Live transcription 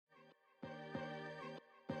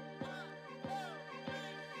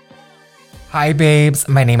Hi babes,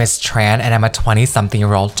 my name is Tran and I'm a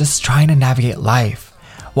 20-something-year-old just trying to navigate life.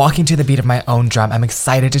 Walking to the beat of my own drum, I'm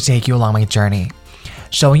excited to take you along my journey.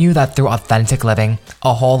 Showing you that through authentic living,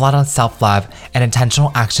 a whole lot of self-love, and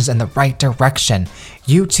intentional actions in the right direction,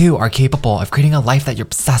 you too are capable of creating a life that you're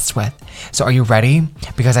obsessed with. So are you ready?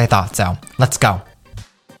 Because I thought so. Let's go.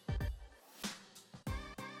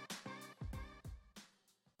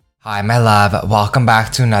 Hi, my love. Welcome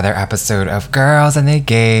back to another episode of Girls and the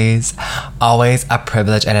Gays. Always a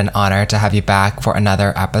privilege and an honor to have you back for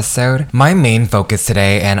another episode. My main focus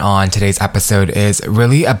today and on today's episode is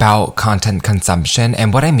really about content consumption.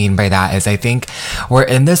 And what I mean by that is I think we're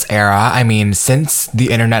in this era. Since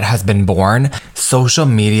the internet has been born, social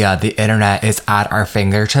media, the internet is at our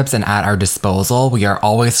fingertips and at our disposal. We are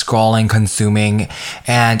always scrolling, consuming.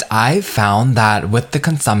 And I found that with the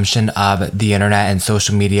consumption of the internet and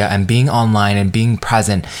social media, and being online and being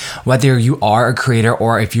present, whether you are a creator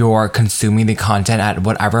or if you're consuming the content at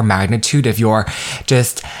whatever magnitude, if you're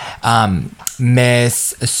just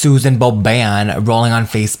Miss Susan Boban rolling on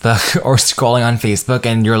Facebook or scrolling on Facebook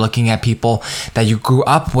and you're looking at people that you grew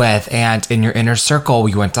up with and in your inner circle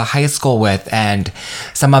you went to high school with, and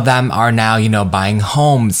some of them are now, buying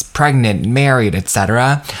homes, pregnant, married,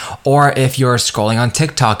 etc. Or if you're scrolling on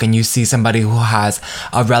TikTok and you see somebody who has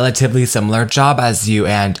a relatively similar job as you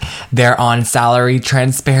and they're on Salary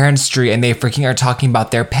Transparency and they freaking are talking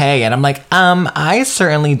about their pay, and I'm like, I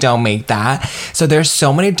certainly don't make that. So there's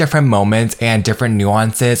so many different moments and different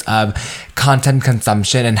nuances of content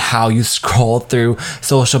consumption and how you scroll through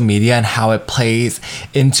social media and how it plays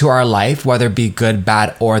into our life, whether it be good,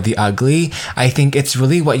 bad, or the ugly. I think it's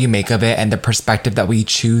really what you make of it and the perspective that we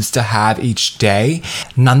choose to have each day.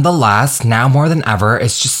 Nonetheless, now more than ever,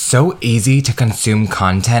 it's just so easy to consume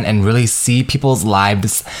content and really see people's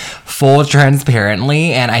lives full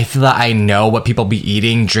transparently. And I feel that I know what people be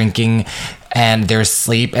eating, drinking, and their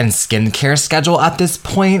sleep and skincare schedule at this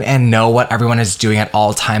point, and know what everyone is doing at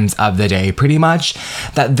all times of the day, pretty much.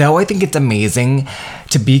 That though I think it's amazing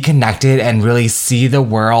to be connected and really see the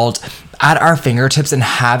world at our fingertips and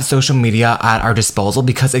have social media at our disposal,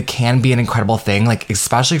 because it can be an incredible thing. Like,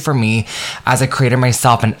 especially for me as a creator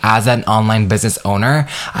myself and as an online business owner,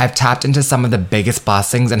 I've tapped into some of the biggest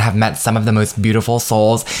blessings and have met some of the most beautiful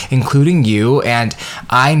souls, including you. And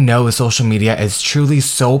I know social media is truly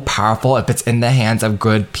so powerful if it's in the hands of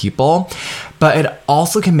good people. But it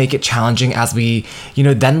also can make it challenging as we,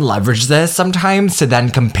 then leverage this sometimes to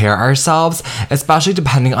then compare ourselves, especially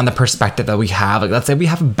depending on the perspective that we have. Like, let's say we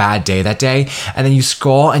have a bad day that day, and then you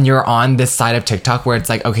scroll and you're on this side of TikTok where it's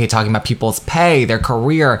like, okay, talking about people's pay, their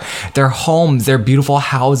career, their homes, their beautiful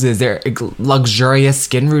houses, their luxurious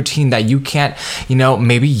skin routine that you can't,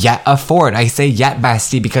 maybe yet afford. I say yet,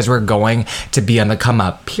 bestie, because we're going to be on the come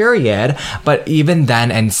up, period. But even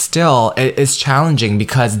then and still, it is challenging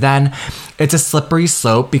because then it's a slippery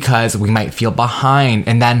slope because we might feel behind,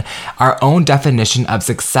 and then our own definition of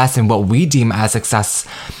success and what we deem as success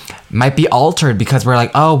might be altered because we're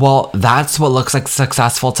like, oh, well, that's what looks like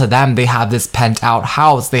successful to them. They have this pent out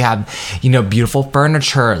house. They have, beautiful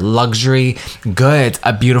furniture, luxury goods,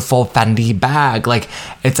 a beautiful Fendi bag. Like,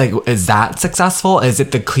 it's like, is that successful? Is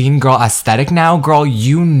it the clean girl aesthetic now? Girl,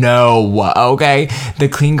 okay? The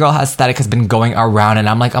clean girl aesthetic has been going around, and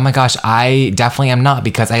I'm like, oh my gosh, I definitely am not,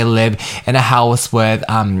 because I live in a house with,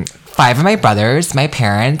 5 of my brothers, my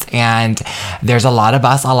parents, and there's a lot of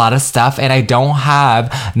us, a lot of stuff, and I don't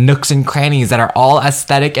have nooks and crannies that are all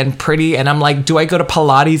aesthetic and pretty. And I'm like, do I go to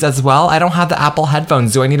Pilates as well? I don't have the Apple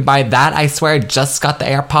headphones. Do I need to buy that? I swear I just got the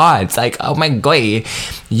AirPods. Like, oh my god,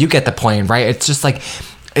 you get the point, right? It's just like,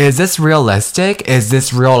 is this realistic? Is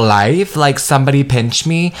this real life? Like, somebody pinch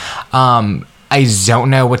me. I don't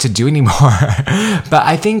know what to do anymore. But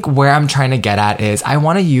I think where I'm trying to get at is I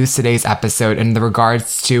want to use today's episode in the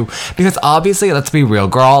regards to, because obviously, let's be real,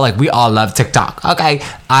 girl, like, we all love TikTok, okay?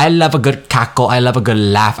 I love a good cackle. I love a good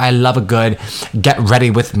laugh. I love a good get ready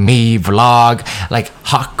with me vlog, like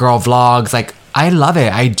hot girl vlogs. Like, I love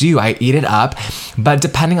it. I do. I eat it up. But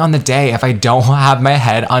depending on the day, if I don't have my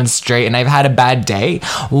head on straight and I've had a bad day,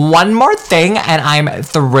 one more thing and I'm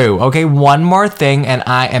through. Okay, one more thing and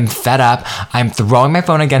I am fed up. I'm throwing my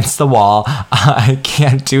phone against the wall. I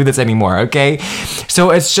can't do this anymore. Okay,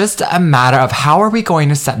 so it's just a matter of how are we going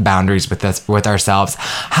to set boundaries with ourselves?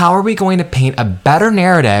 How are we going to paint a better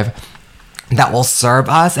narrative that will serve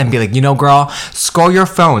us and be like, you know, girl, scroll your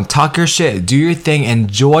phone, talk your shit, do your thing,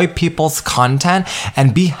 enjoy people's content,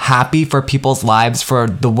 and be happy for people's lives for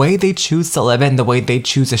the way they choose to live it and the way they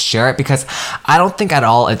choose to share it. Because I don't think at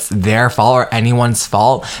all it's their fault or anyone's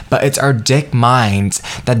fault, but it's our dick minds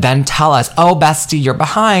that then tell us, oh, bestie, you're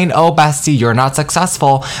behind. Oh, bestie, you're not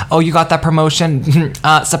successful. Oh, you got that promotion.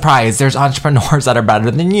 Surprise, there's entrepreneurs that are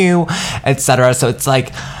better than you, etc. So it's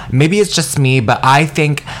like, maybe it's just me, but I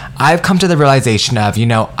think I've come to the realization of, you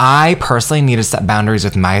know, I personally need to set boundaries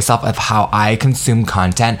with myself of how I consume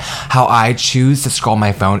content, how I choose to scroll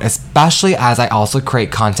my phone, especially as I also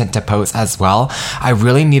create content to post as well. I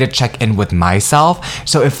really need to check in with myself.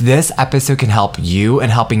 So if this episode can help you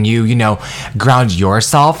and helping you, you know, ground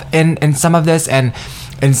yourself in some of this and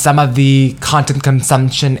in some of the content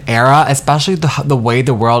consumption era, especially the way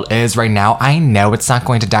the world is right now, I know it's not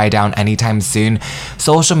going to die down anytime soon.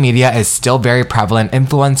 Social media is still very prevalent.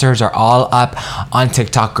 Influencers are all up on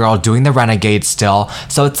TikTok, girl, doing the renegade still.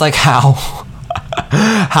 So it's like, how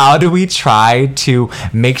do we try to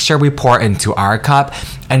make sure we pour into our cup,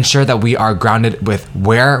 ensure that we are grounded with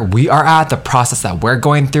where we are at, the process that we're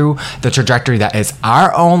going through, the trajectory that is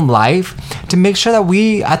our own life, to make sure that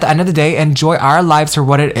we, at the end of the day, enjoy our lives for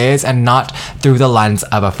what it is and not through the lens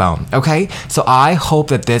of a phone, okay? So I hope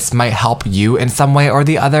that this might help you in some way or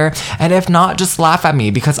the other, and if not, just laugh at me,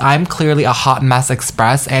 because I'm clearly a hot mess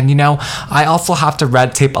express, and you know, I also have to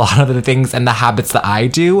red tape a lot of the things and the habits that I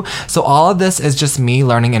do. So all of this is just me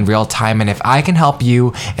learning in real time, and if I can help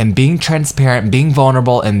you in being transparent, being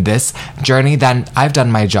vulnerable in this journey, then I've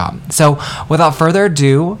done my job. So without further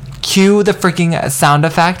ado, cue the freaking sound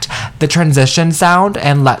effect, the transition sound,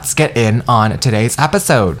 and let's get in on today's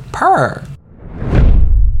episode. Purr.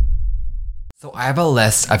 So I have a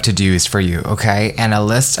list of to-dos for you, okay? And a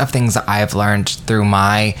list of things that I've learned through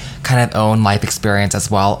my kind of own life experience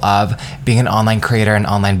as well of being an online creator and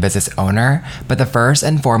online business owner. But the first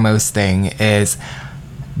and foremost thing is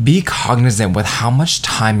be cognizant with how much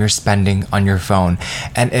time you're spending on your phone.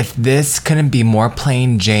 And if this couldn't be more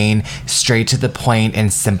plain Jane, straight to the point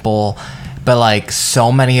and simple, but like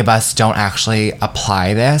so many of us don't actually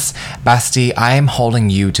apply this, bestie, I am holding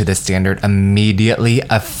you to the standard immediately,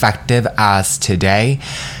 effective as today.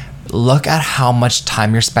 Look at how much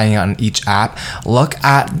time you're spending on each app. Look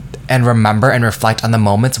at and remember and reflect on the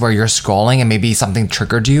moments where you're scrolling and maybe something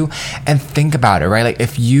triggered you, and think about it, right? Like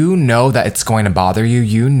if you know that it's going to bother you,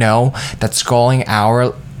 you know that scrolling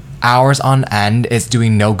hours on end is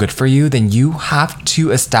doing no good for you, then you have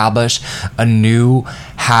to establish a new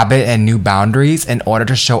habit and new boundaries in order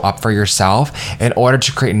to show up for yourself, in order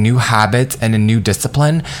to create new habits and a new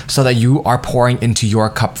discipline so that you are pouring into your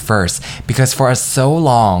cup first. Because for so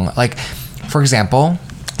long, like for example,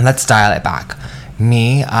 let's dial it back.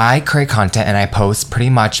 Me, I create content and I post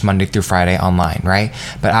pretty much Monday through Friday online, right?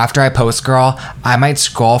 But after I post, girl, I might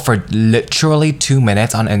scroll for literally 2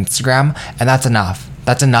 minutes on Instagram, and that's enough.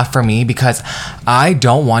 That's enough for me because I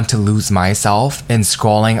don't want to lose myself in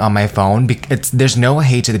scrolling on my phone. There's no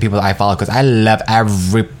hate to the people that I follow because I love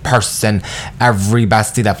every person, every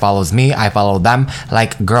bestie that follows me. I follow them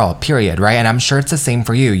like girl, period, right? And I'm sure it's the same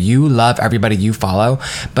for you. You love everybody you follow.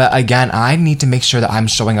 But again, I need to make sure that I'm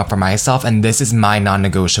showing up for myself, and this is my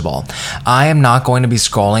non-negotiable. I am not going to be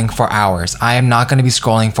scrolling for hours. I am not going to be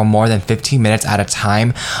scrolling for more than 15 minutes at a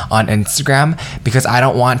time on Instagram because I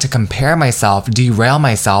don't want to compare myself, derail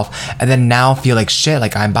myself, and then now feel like shit,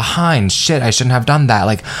 like I'm behind, shit, I shouldn't have done that,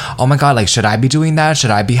 like oh my god, like should I be doing that,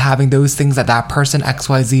 should I be having those things that person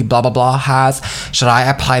XYZ blah blah blah has, should I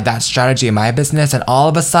apply that strategy in my business? And all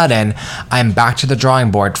of a sudden I'm back to the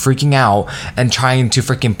drawing board, freaking out and trying to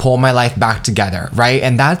freaking pull my life back together, right?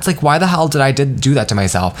 And that's like, why the hell did I do that to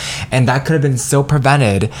myself? And that could have been so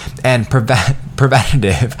preventative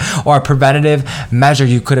or a preventative measure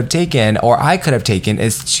you could have taken, or I could have taken,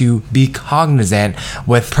 is to be cognizant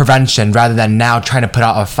with prevention rather than now trying to put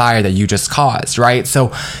out a fire that you just caused, right?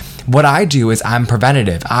 So what I do is I'm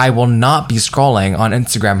preventative. I will not be scrolling on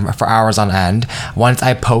Instagram for hours on end. Once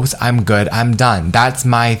I post, I'm good, I'm done. That's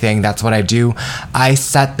my thing. That's what I do. I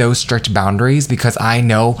set those strict boundaries because I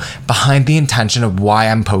know behind the intention of why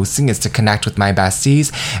I'm posting is to connect with my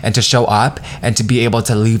besties and to show up and to be able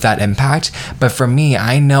to leave that impact. But for me,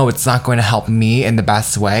 I know it's not going to help me in the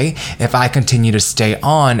best way if I continue to stay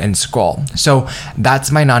on and scroll. So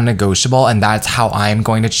that's my non-negotiable, and that's how I'm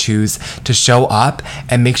going to choose to show up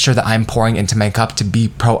and make sure sure that I'm pouring into my cup to be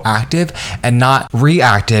proactive and not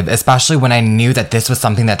reactive, especially when I knew that this was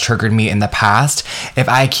something that triggered me in the past. If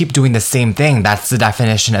I keep doing the same thing, that's the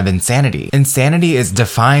definition of insanity. Insanity is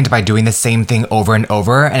defined by doing the same thing over and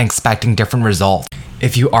over and expecting different results.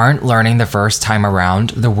 If you aren't learning the first time around,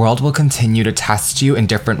 the world will continue to test you in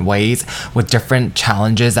different ways with different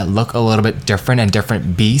challenges that look a little bit different and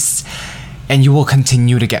different beasts. And you will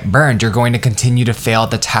continue to get burned. You're going to continue to fail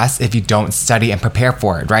the test if you don't study and prepare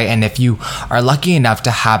for it, right? And if you are lucky enough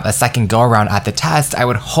to have a second go around at the test, I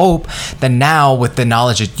would hope that now with the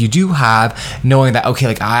knowledge that you do have, knowing that, okay,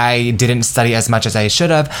 like I didn't study as much as I should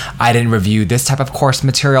have, I didn't review this type of course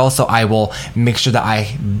material, so I will make sure that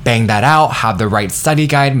I bang that out, have the right study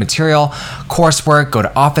guide material, coursework, go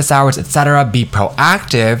to office hours, etc. Be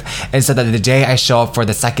proactive, and so that the day I show up for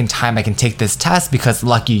the second time, I can take this test because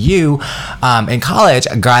lucky you, in college,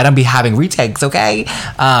 girl, I don't be having retakes, okay?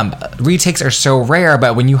 Retakes are so rare,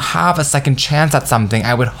 but when you have a second chance at something,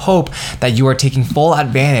 I would hope that you are taking full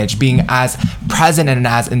advantage, being as present and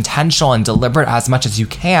as intentional and deliberate as much as you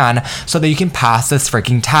can so that you can pass this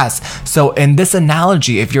freaking test. So in this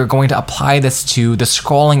analogy, if you're going to apply this to the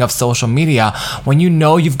scrolling of social media, when you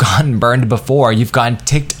know you've gotten burned before, you've gotten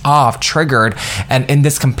ticked off, triggered, and in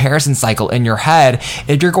this comparison cycle in your head,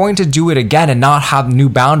 if you're going to do it again and not have new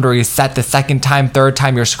boundaries set the second time, third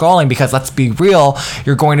time you're scrolling, because let's be real,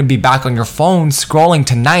 you're going to be back on your phone scrolling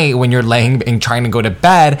tonight when you're laying and trying to go to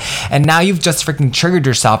bed, and now you've just freaking triggered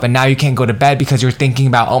yourself, and now you can't go to bed because you're thinking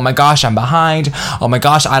about, oh my gosh, I'm behind, oh my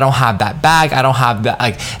gosh, I don't have that bag, I don't have that,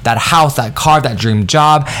 like that house, that car, that dream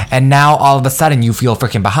job, and now all of a sudden you feel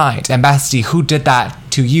freaking behind. And bestie, who did that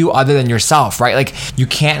to you other than yourself, right? Like, you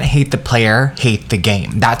can't hate the player, hate the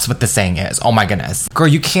game. That's what the saying is. Oh my goodness. Girl,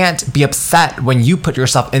 you can't be upset when you put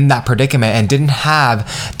yourself in that predicament and didn't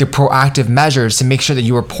have the proactive measures to make sure that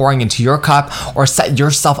you were pouring into your cup or set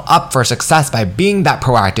yourself up for success by being that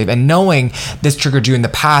proactive and knowing this triggered you in the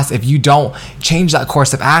past. If you don't change that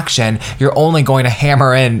course of action, you're only going to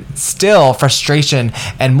hammer in still frustration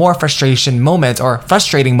and more frustration moments or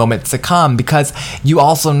frustrating moments to come, because you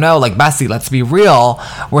also know, like, Bessie, let's be real,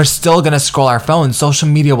 we're still going to scroll our phones. Social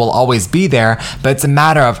media will always be there, but it's a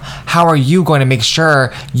matter of how are you going to make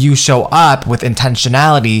sure you show up with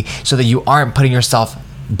intentionality so that you aren't putting yourself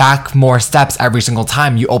back more steps every single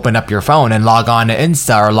time you open up your phone and log on to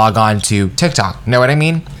Insta or log on to TikTok. Know what I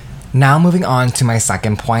mean? Now moving on to my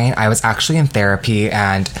second point, I was actually in therapy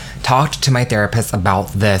and talked to my therapist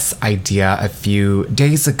about this idea a few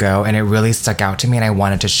days ago, and it really stuck out to me, and I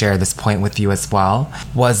wanted to share this point with you as well.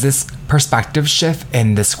 Was this perspective shift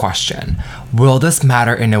in this question? Will this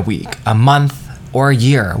matter in a week, a month, or a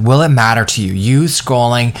year? Will it matter to you? You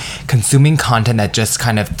scrolling, consuming content that just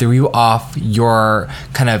kind of threw you off your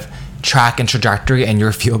kind of track and trajectory and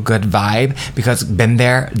your feel good vibe, because been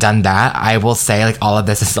there, done that. I will say, like, all of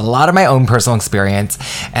this is a lot of my own personal experience.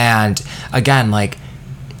 And again, like,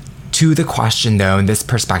 to the question though, this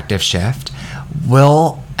perspective shift,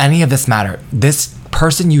 will any of this matter? This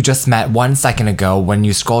person you just met 1 second ago when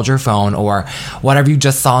you scrolled your phone, or whatever you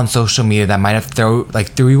just saw on social media that might have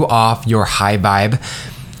threw you off your high vibe,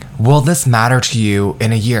 will this matter to you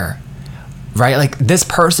in a year? Right? Like, this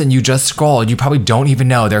person you just scrolled, you probably don't even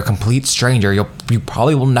know. They're a complete stranger. You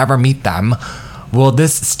probably will never meet them. Will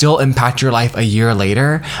this still impact your life a year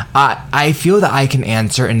later? I feel that I can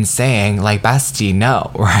answer in saying, like, bestie,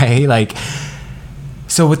 no, right? Like,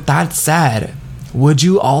 so with that said, would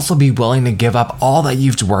you also be willing to give up all that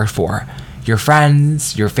you've worked for? Your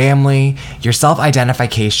friends, your family, your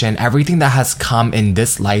self-identification, everything that has come in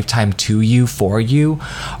this lifetime to you, for you?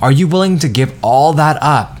 Are you willing to give all that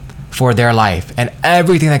up for their life and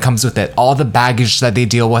everything that comes with it, all the baggage that they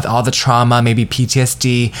deal with, all the trauma, maybe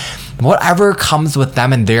PTSD, whatever comes with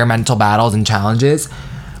them and their mental battles and challenges?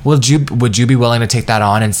 Would you be willing to take that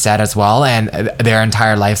on instead as well, and their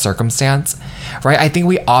entire life circumstance, right? I think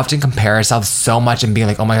we often compare ourselves so much and being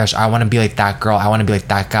like, oh my gosh, I want to be like that girl, I want to be like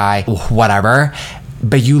that guy, whatever.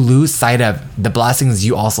 But you lose sight of the blessings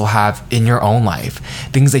you also have in your own life.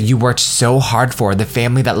 Things that you worked so hard for, the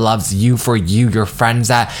family that loves you for you, your friends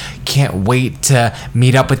that can't wait to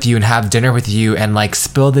meet up with you and have dinner with you and like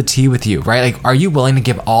spill the tea with you, right? Like, are you willing to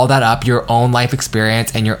give all that up, your own life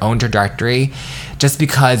experience and your own trajectory, just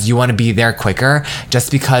because you want to be there quicker,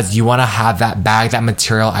 just because you want to have that bag, that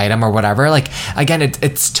material item or whatever? Like, again,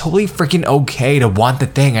 it's totally freaking okay to want the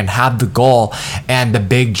thing and have the goal and the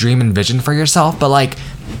big dream and vision for yourself, but like,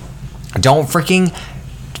 don't freaking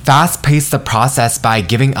fast pace the process by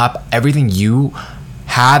giving up everything you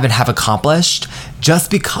have and have accomplished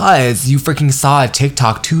just because you freaking saw a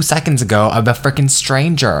TikTok 2 seconds ago of a freaking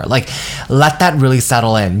stranger. Like, let that really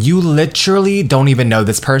settle in. You literally don't even know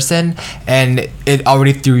this person and it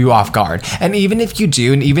already threw you off guard. And even if you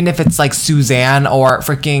do, and even if it's like Suzanne or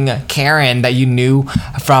freaking Karen that you knew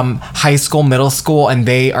from high school, middle school, and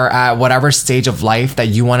they are at whatever stage of life that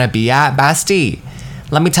you want to be at, bestie,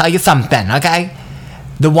 let me tell you something, okay?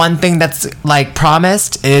 The one thing that's like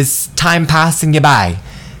promised is time passing you by.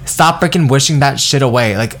 Stop freaking wishing that shit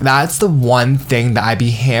away. Like, that's the one thing that I be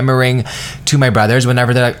hammering to my brothers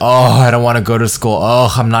whenever they're like, oh, I don't want to go to school.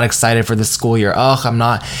 Oh, I'm not excited for this school year. Oh, I'm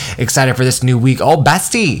not excited for this new week. Oh,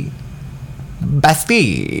 bestie,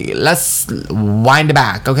 let's wind it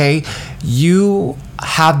back, okay? You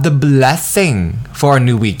have the blessing for a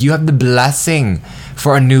new week. You have the blessing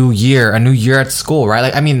for a new year at school, right?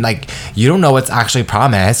 Like, I mean, like, you don't know what's actually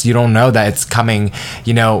promised. You don't know that it's coming,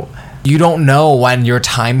 you know. You don't know when your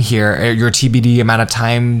time here, your TBD amount of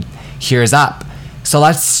time here is up. So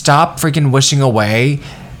let's stop freaking wishing away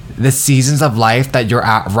the seasons of life that you're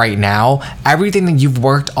at right now. Everything that you've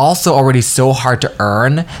worked also already so hard to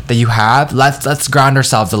earn that you have. Let's ground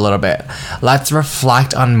ourselves a little bit. Let's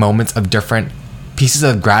reflect on moments of different pieces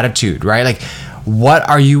of gratitude, right? Like, what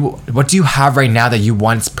do you have right now that you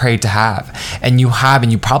once prayed to have? And you have,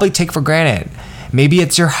 and you probably take for granted. Maybe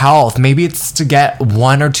it's your health. Maybe it's to get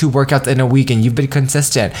 1 or 2 workouts in a week and you've been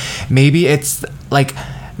consistent. Maybe it's like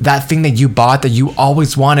that thing that you bought that you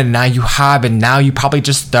always wanted and now you have, and now you probably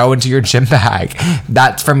just throw into your gym bag.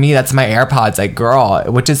 That's, for me, that's my AirPods, like, girl,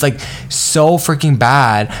 which is like so freaking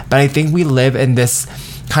bad. But I think we live in this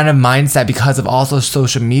kind of mindset because of also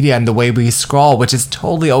social media and the way we scroll, which is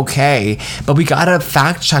totally okay, but we gotta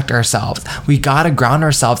fact check ourselves. We gotta ground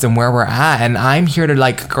ourselves in where we're at. And I'm here to,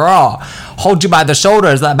 like, girl, hold you by the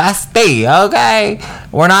shoulders, the bestie, okay?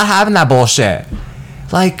 We're not having that bullshit.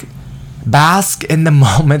 Like, bask in the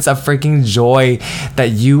moments of freaking joy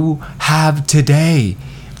that you have today.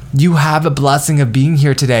 You have a blessing of being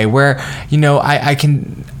here today where, you know, I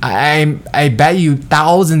bet you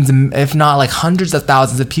thousands, if not like hundreds of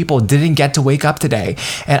thousands of people didn't get to wake up today.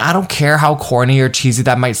 And I don't care how corny or cheesy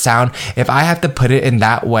that might sound. If I have to put it in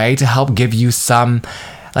that way to help give you some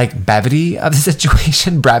like brevity of the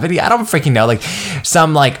situation, brevity, I don't freaking know, like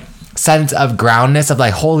some like sense of groundness of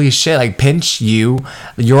like, holy shit, like, pinch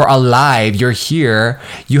you're alive, you're here,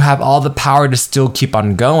 you have all the power to still keep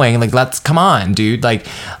on going. Like, come on, dude, like,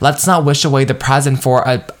 let's not wish away the present for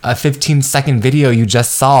a 15-second video you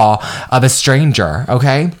just saw of a stranger,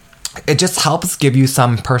 okay? It just helps give you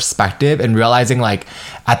some perspective and realizing, like,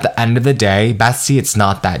 at the end of the day, bestie, it's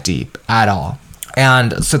not that deep at all.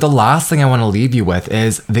 And so the last thing I want to leave you with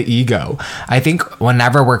is the ego. I think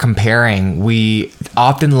whenever we're comparing, we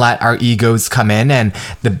often let our egos come in and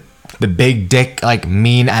the big dick, like,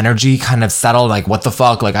 mean energy kind of settle, like, what the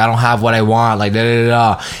fuck, like, I don't have what I want, like, da da da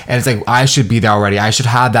da. And it's like, I should be there already. I should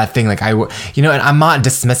have that thing. Like, and I'm not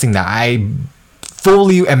dismissing that. I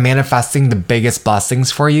fully am manifesting the biggest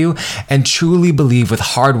blessings for you and truly believe with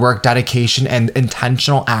hard work, dedication, and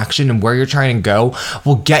intentional action and where you're trying to go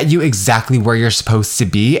will get you exactly where you're supposed to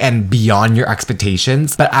be and beyond your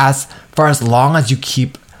expectations. But for as long as you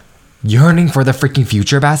keep yearning for the freaking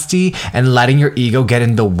future, bestie, and letting your ego get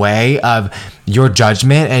in the way of your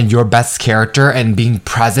judgment and your best character and being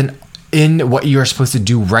present in what you're supposed to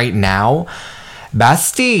do right now,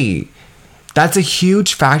 bestie, that's a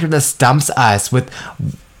huge factor that stumps us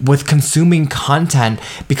with consuming content,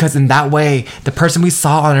 because in that way, the person we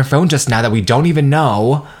saw on our phone just now that we don't even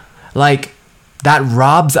know, like, that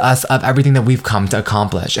robs us of everything that we've come to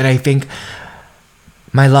accomplish. And I think,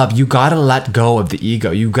 my love, you gotta let go of the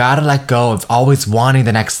ego. You gotta let go of always wanting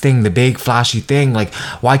the next thing, the big flashy thing. Like,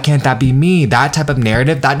 why can't that be me? That type of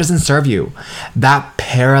narrative, that doesn't serve you. That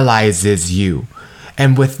paralyzes you.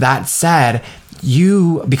 And with that said,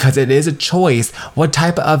 because it is a choice, what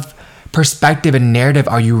type of perspective and narrative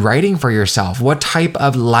are you writing for yourself? What type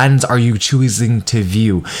of lens are you choosing to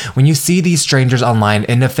view? When you see these strangers online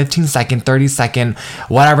in a 15-second, 30-second,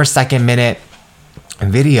 whatever second, minute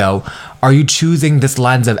video, are you choosing this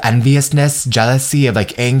lens of enviousness, jealousy, of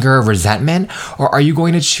like anger, resentment? Or are you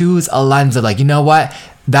going to choose a lens of like, you know what?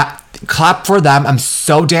 That clap for them. I'm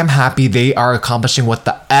so damn happy they are accomplishing what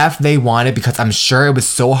the F they wanted, because I'm sure it was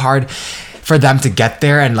so hard for them to get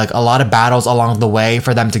there, and like a lot of battles along the way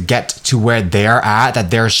for them to get to where they're at, that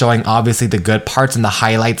they're showing obviously the good parts and the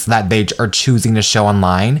highlights that they are choosing to show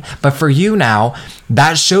online. But for you now,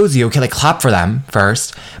 that shows you, okay, like, clap for them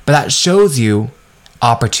first, but that shows you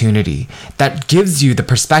opportunity. That gives you the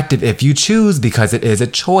perspective, if you choose, because it is a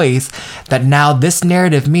choice, that now this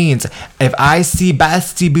narrative means if I see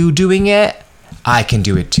Bestie Boo doing it, I can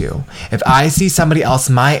do it too. If I see somebody else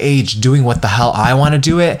my age doing what the hell I want to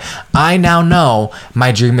do it, I now know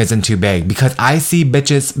my dream isn't too big because I see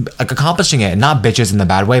bitches like accomplishing it. Not bitches in the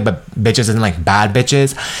bad way, but bitches in like bad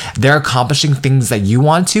bitches. They're accomplishing things that you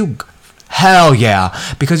want to. Hell yeah.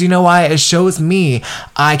 Because you know why? It shows me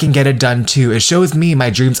I can get it done too. It shows me my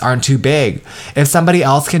dreams aren't too big. If somebody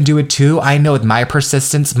else can do it too, I know with my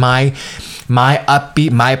persistence, my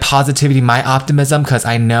upbeat, my positivity, my optimism, because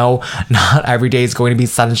I know not every day is going to be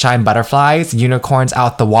sunshine, butterflies, unicorns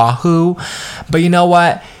out the wahoo. But you know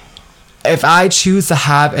what? If I choose to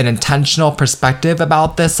have an intentional perspective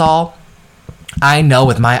about this all, I know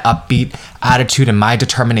with my upbeat attitude and my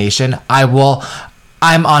determination,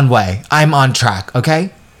 I'm on way. I'm on track,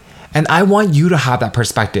 okay? And I want you to have that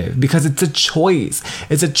perspective because it's a choice.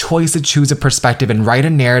 It's a choice to choose a perspective and write a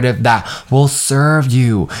narrative that will serve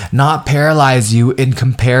you, not paralyze you in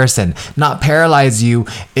comparison, not paralyze you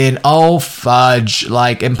in, oh fudge,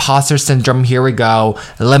 like imposter syndrome, here we go,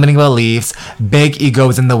 limiting beliefs, big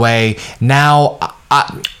egos in the way. Now,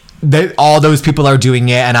 all those people are doing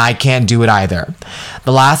it and I can't do it either.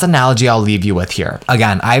 The last analogy I'll leave you with here.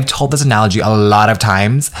 Again, I've told this analogy a lot of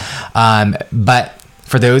times, but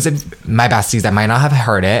for those of my besties that might not have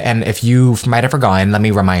heard it, and if you might have forgotten, let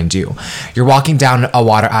me remind you. You're walking down a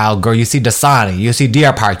water aisle, girl, you see Dasani, you see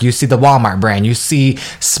Deer Park, you see the Walmart brand, you see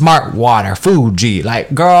Smart Water, Fuji,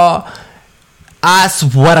 like, girl, I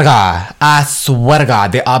swear to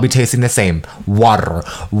God, they all be tasting the same. Water,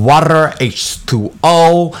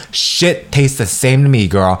 H2O, shit tastes the same to me,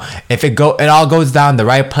 girl. If it all goes down the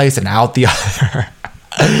right place and out the other.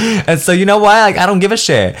 And so you know what? Like, I don't give a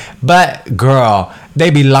shit. But girl, they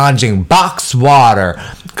be launching box water,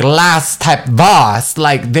 glass type Voss.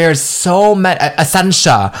 Like, there's so many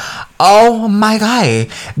Essentia. Oh my God,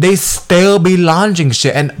 they still be launching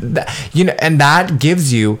shit, and and that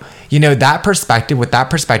gives you, that perspective.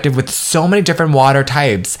 With so many different water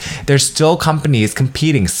types, there's still companies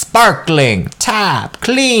competing. Sparkling, tap,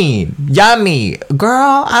 clean, yummy.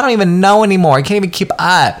 Girl, I don't even know anymore. I can't even keep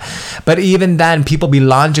up. But even then, people be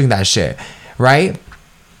launching that shit, right?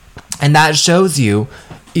 And that shows you,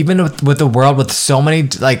 even with the world with so many,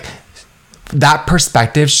 like, that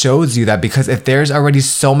perspective shows you that because if there's already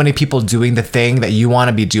so many people doing the thing that you want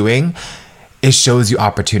to be doing, it shows you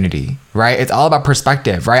opportunity, right? It's all about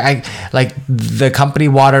perspective, right? Like the company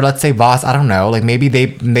water, let's say Voss, I don't know, like maybe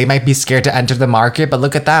they might be scared to enter the market, but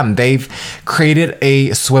look at them. They've created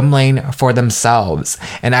a swim lane for themselves.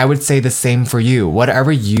 And I would say the same for you.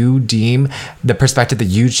 Whatever you deem the perspective that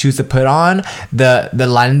you choose to put on, the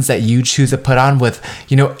lens that you choose to put on with,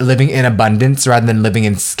 living in abundance rather than living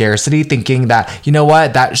in scarcity, thinking that, you know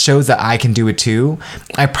what, that shows that I can do it too.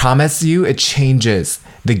 I promise you, it changes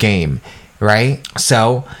the game. Right?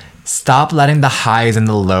 So stop letting the highs and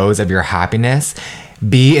the lows of your happiness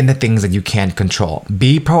be in the things that you can't control.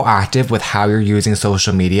 Be proactive with how you're using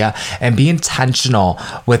social media and be intentional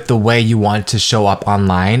with the way you want to show up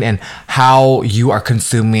online and how you are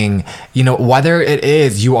consuming, whether it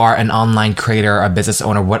is you are an online creator, a business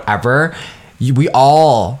owner, whatever, we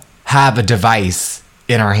all have a device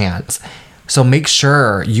in our hands. So make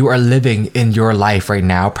sure you are living in your life right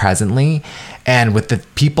now, presently, and with the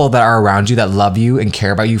people that are around you that love you and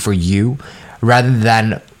care about you for you, rather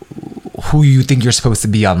than who you think you're supposed to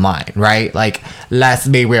be online, right? Like, let's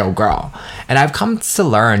be real, girl. And I've come to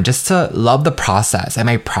learn just to love the process. Am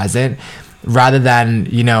I present rather than,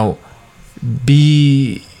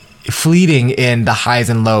 be fleeting in the highs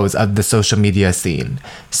and lows of the social media scene.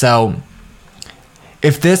 So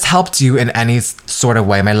if this helped you in any sort of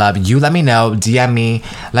way, my love, you let me know, DM me,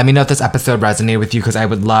 let me know if this episode resonated with you, because I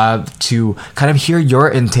would love to kind of hear your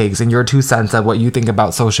intakes and your 2 cents of what you think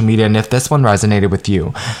about social media and if this one resonated with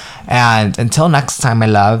you. And until next time, my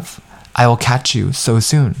love, I will catch you so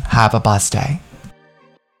soon. Have a blessed day.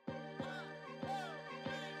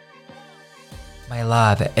 My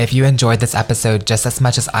love, if you enjoyed this episode just as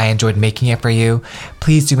much as I enjoyed making it for you,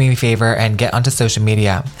 please do me a favor and get onto social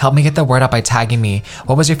media. Help me get the word out by tagging me.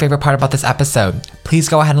 What was your favorite part about this episode? Please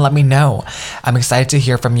go ahead and let me know. I'm excited to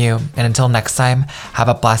hear from you. And until next time, have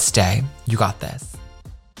a blessed day. You got this.